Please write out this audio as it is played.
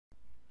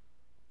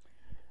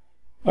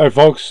Hi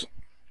folks,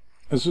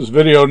 this is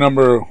video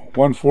number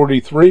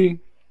 143.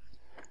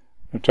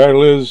 The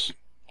title is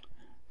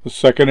The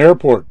Second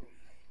Airport.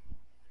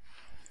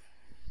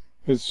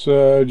 It's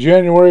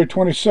January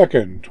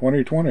 22nd,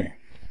 2020. The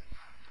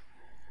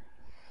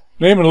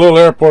name of the little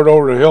airport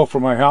over the hill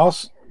from my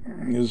house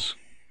is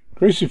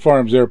Gracie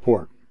Farms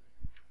Airport.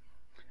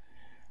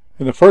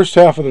 In the first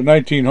half of the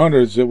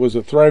 1900s, it was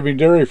a thriving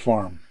dairy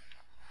farm.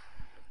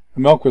 The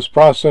milk was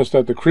processed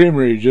at the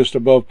creamery just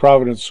above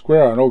Providence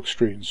Square on Oak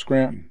Street in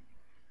Scranton.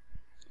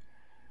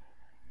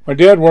 My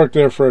dad worked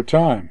there for a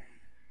time.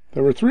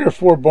 There were 3 or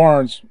 4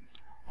 barns.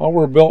 All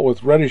were built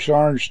with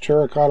reddish-orange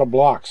terracotta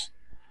blocks.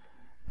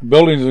 The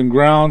buildings and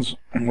grounds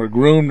were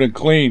groomed and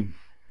clean.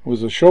 It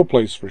was a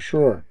showplace for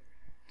sure.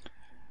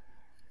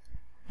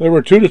 There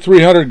were 200 to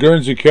 300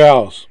 Guernsey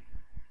cows.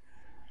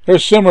 They're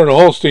similar to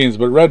Holsteins,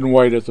 but red and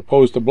white as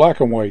opposed to black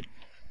and white.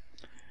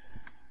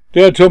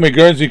 Dad told me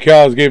Guernsey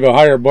cows gave a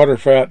higher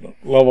butterfat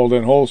level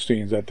than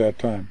Holsteins at that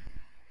time.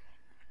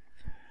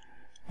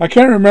 I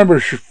can't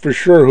remember for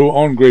sure who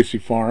owned Gracie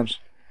Farms.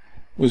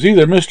 It was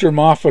either Mr.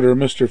 Moffat or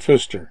Mr.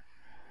 Pfister.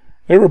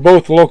 They were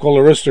both local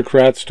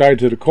aristocrats tied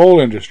to the coal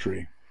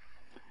industry.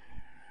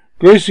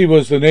 Gracie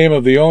was the name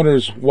of the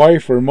owner's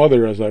wife or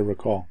mother, as I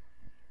recall.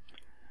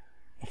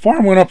 The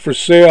farm went up for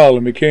sale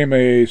and became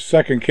a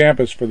second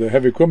campus for the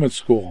heavy equipment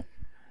school.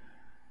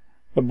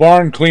 The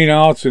barn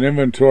clean-outs and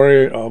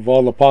inventory of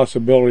all the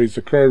possibilities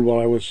occurred while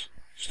I was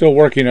still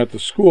working at the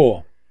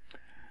school.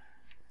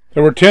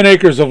 There were 10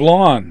 acres of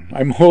lawn.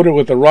 I mowed it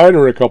with a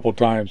rider a couple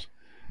times.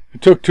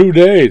 It took 2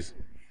 days.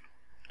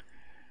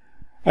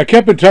 I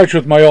kept in touch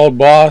with my old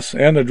boss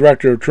and the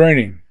director of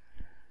training.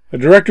 The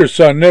director's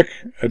son, Nick,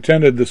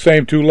 attended the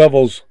same 2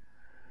 levels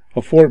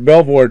of Fort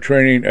Belvoir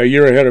training a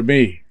year ahead of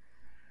me.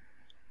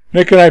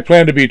 Nick and I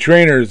planned to be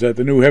trainers at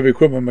the new heavy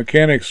equipment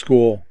mechanics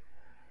school.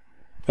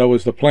 That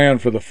was the plan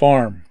for the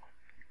farm.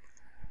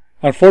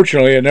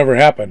 Unfortunately, it never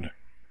happened.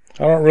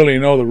 I don't really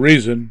know the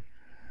reason,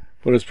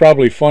 but it's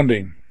probably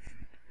funding.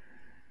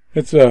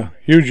 It's a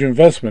huge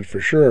investment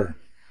for sure.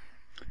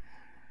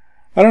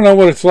 I don't know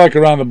what it's like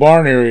around the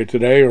barn area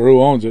today or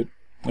who owns it,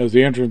 as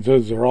the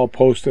entrances are all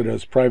posted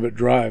as private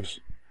drives.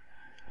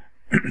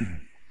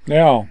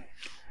 Now,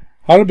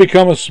 how to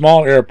become a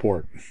small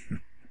airport.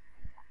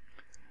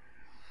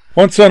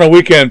 Once on a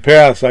weekend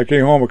pass, I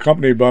came home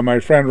accompanied by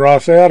my friend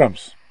Ross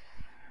Adams.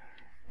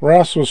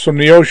 Ross was from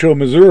Neosho,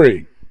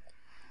 Missouri.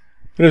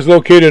 It is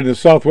located in the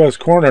southwest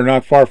corner,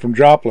 not far from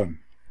Joplin.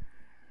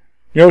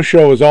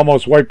 Neosho was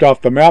almost wiped off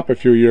the map a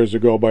few years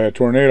ago by a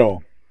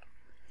tornado.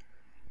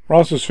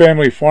 Ross's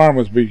family farm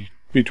was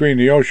between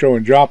Neosho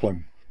and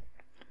Joplin.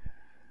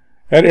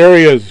 That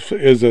area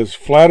is as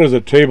flat as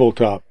a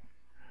tabletop.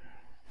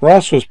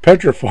 Ross was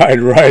petrified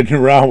riding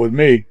around with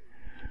me.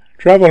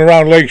 Traveling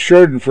around Lake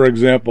Sheridan, for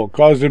example,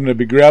 caused him to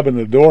be grabbing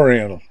the door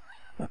handle.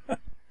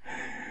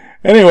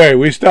 Anyway,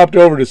 we stopped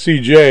over to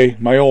see Jay,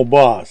 my old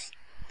boss.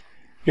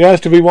 He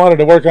asked if we wanted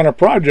to work on a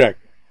project.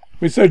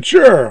 We said,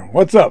 sure,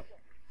 what's up?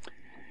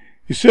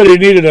 He said he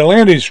needed a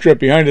landing strip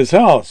behind his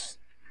house.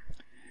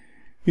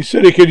 He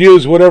said he could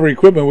use whatever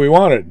equipment we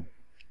wanted.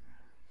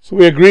 So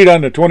we agreed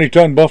on the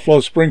 20-ton Buffalo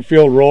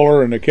Springfield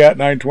roller and the Cat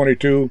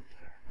 922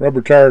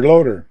 rubber-tired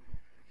loader.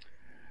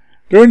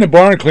 During the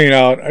barn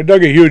clean-out, I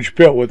dug a huge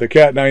pit with the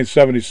Cat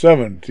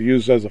 977 to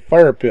use as a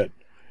fire pit.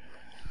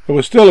 It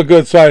was still a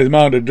good-sized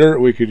mound of dirt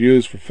we could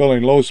use for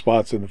filling low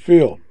spots in the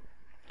field.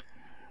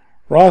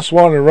 Ross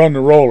wanted to run the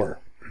roller.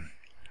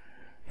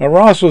 Now,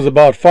 Ross was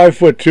about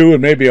 5'2"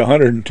 and maybe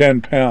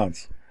 110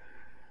 pounds.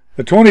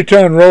 The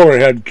 20-ton roller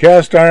had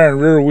cast-iron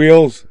rear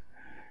wheels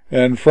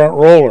and front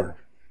roller.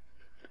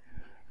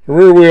 The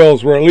rear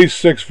wheels were at least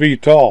 6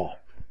 feet tall.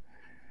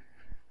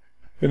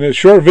 In the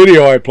short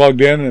video I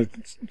plugged in, and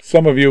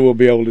some of you will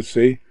be able to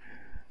see,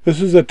 this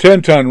is a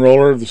 10-ton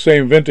roller of the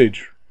same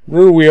vintage.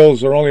 Rear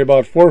wheels are only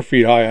about 4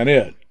 feet high on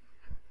it.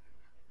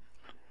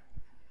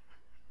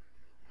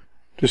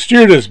 To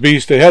steer this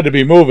beast, it had to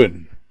be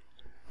moving.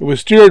 It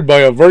was steered by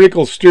a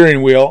vertical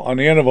steering wheel on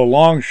the end of a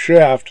long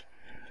shaft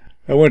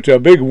that went to a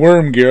big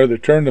worm gear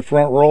that turned the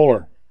front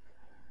roller.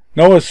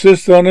 No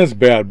assist on this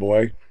bad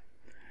boy.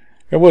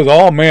 It was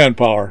all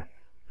manpower.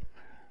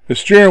 The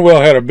steering wheel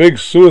had a big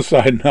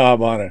suicide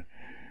knob on it.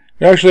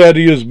 You actually had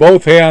to use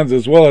both hands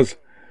as well as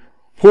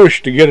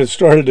push to get it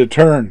started to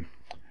turn.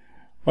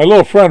 My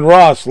little friend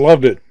Ross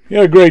loved it. He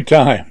had a great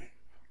time.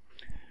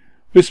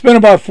 We spent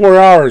about 4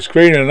 hours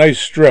creating a nice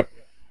strip.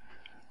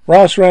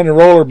 Ross ran the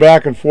roller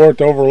back and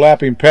forth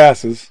overlapping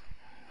passes.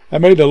 I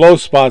made the low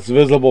spots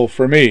visible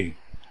for me.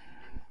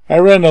 I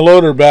ran the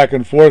loader back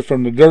and forth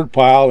from the dirt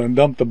pile and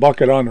dumped the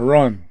bucket on the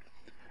run.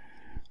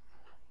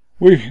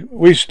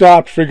 We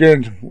stopped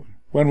figuring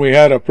when we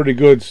had a pretty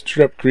good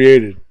strip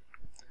created.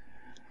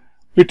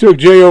 We took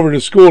Jay over to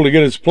school to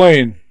get his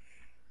plane.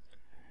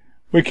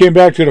 We came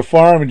back to the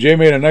farm and Jay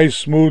made a nice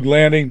smooth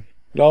landing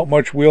without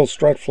much wheel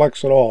strut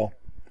flex at all.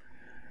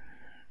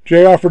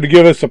 Jay offered to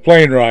give us a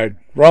plane ride.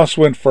 Ross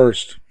went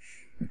first.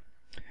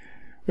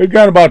 We'd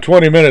gone about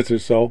 20 minutes or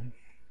so.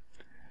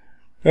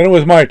 Then it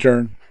was my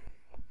turn.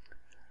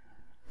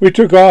 We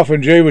took off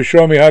and Jay was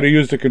showing me how to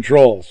use the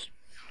controls.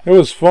 It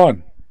was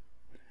fun.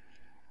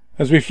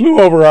 As we flew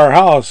over our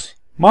house,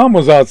 Mom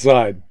was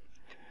outside.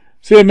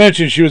 She had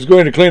mentioned she was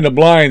going to clean the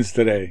blinds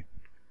today.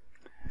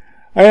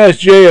 I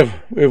asked Jay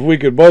if we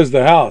could buzz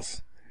the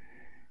house.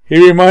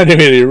 He reminded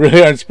me that you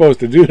really aren't supposed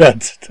to do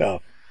that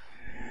stuff.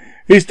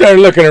 He started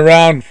looking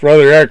around for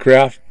other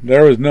aircraft.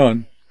 There was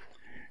none.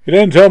 He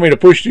then told me to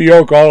push the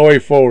yoke all the way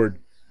forward.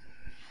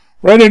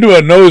 Right into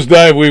a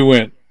nosedive we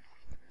went.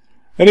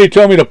 Then he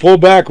told me to pull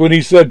back when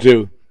he said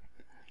to.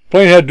 The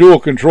plane had dual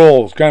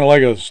controls, kind of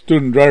like a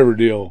student driver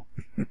deal.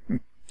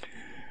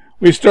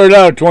 We started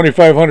out at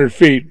 2,500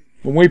 feet.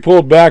 When we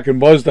pulled back and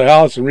buzzed the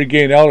house and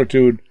regained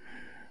altitude,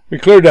 we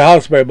cleared the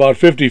house by about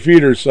 50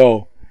 feet or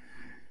so.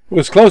 It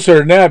was closer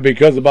than that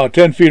because about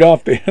 10 feet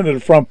off the end of the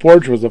front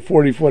porch was a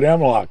 40-foot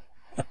hemlock.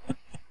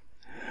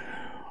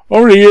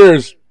 Over the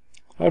years,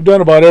 I've done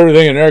about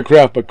everything in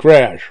aircraft but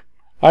crash.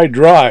 I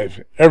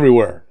drive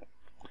everywhere.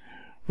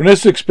 From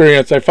this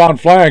experience, I found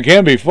flying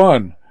can be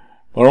fun,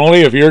 but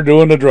only if you're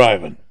doing the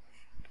driving.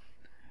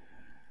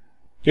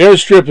 The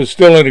airstrip is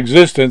still in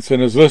existence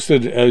and is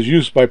listed as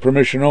use by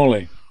permission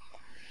only.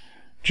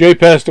 Jay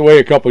passed away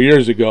a couple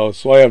years ago,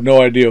 so I have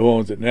no idea who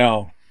owns it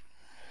now.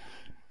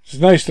 It's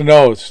nice to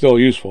know it's still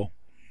useful.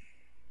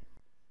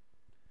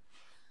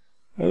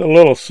 As a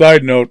little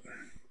side note,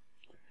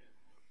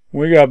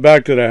 when we got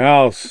back to the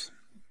house,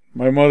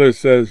 my mother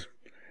says,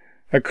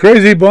 "That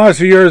crazy boss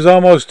of yours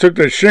almost took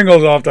the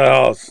shingles off the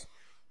house."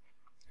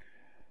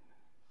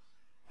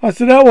 I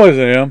said, "That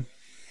wasn't him."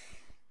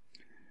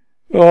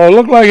 "Well, it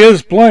looked like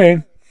his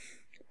plane."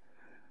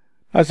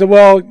 I said,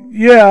 "Well,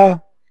 yeah."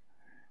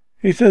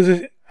 He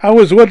says, "I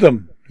was with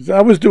him.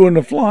 I was doing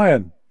the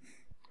flying."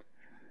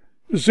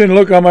 Just seeing the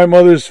look on my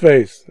mother's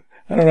face.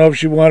 I don't know if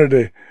she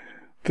wanted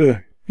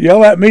to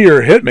yell at me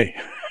or hit me.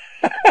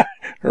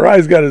 Her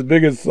eyes got as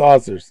big as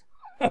saucers.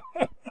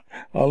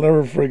 I'll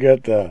never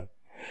forget that.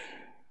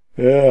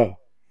 Yeah.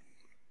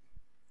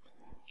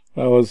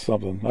 That was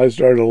something. I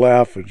started to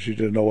laugh and she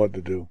didn't know what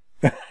to do.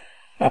 It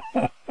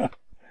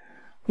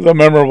was a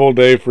memorable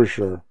day for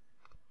sure.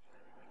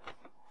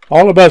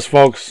 All the best,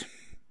 folks.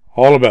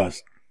 All the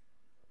best.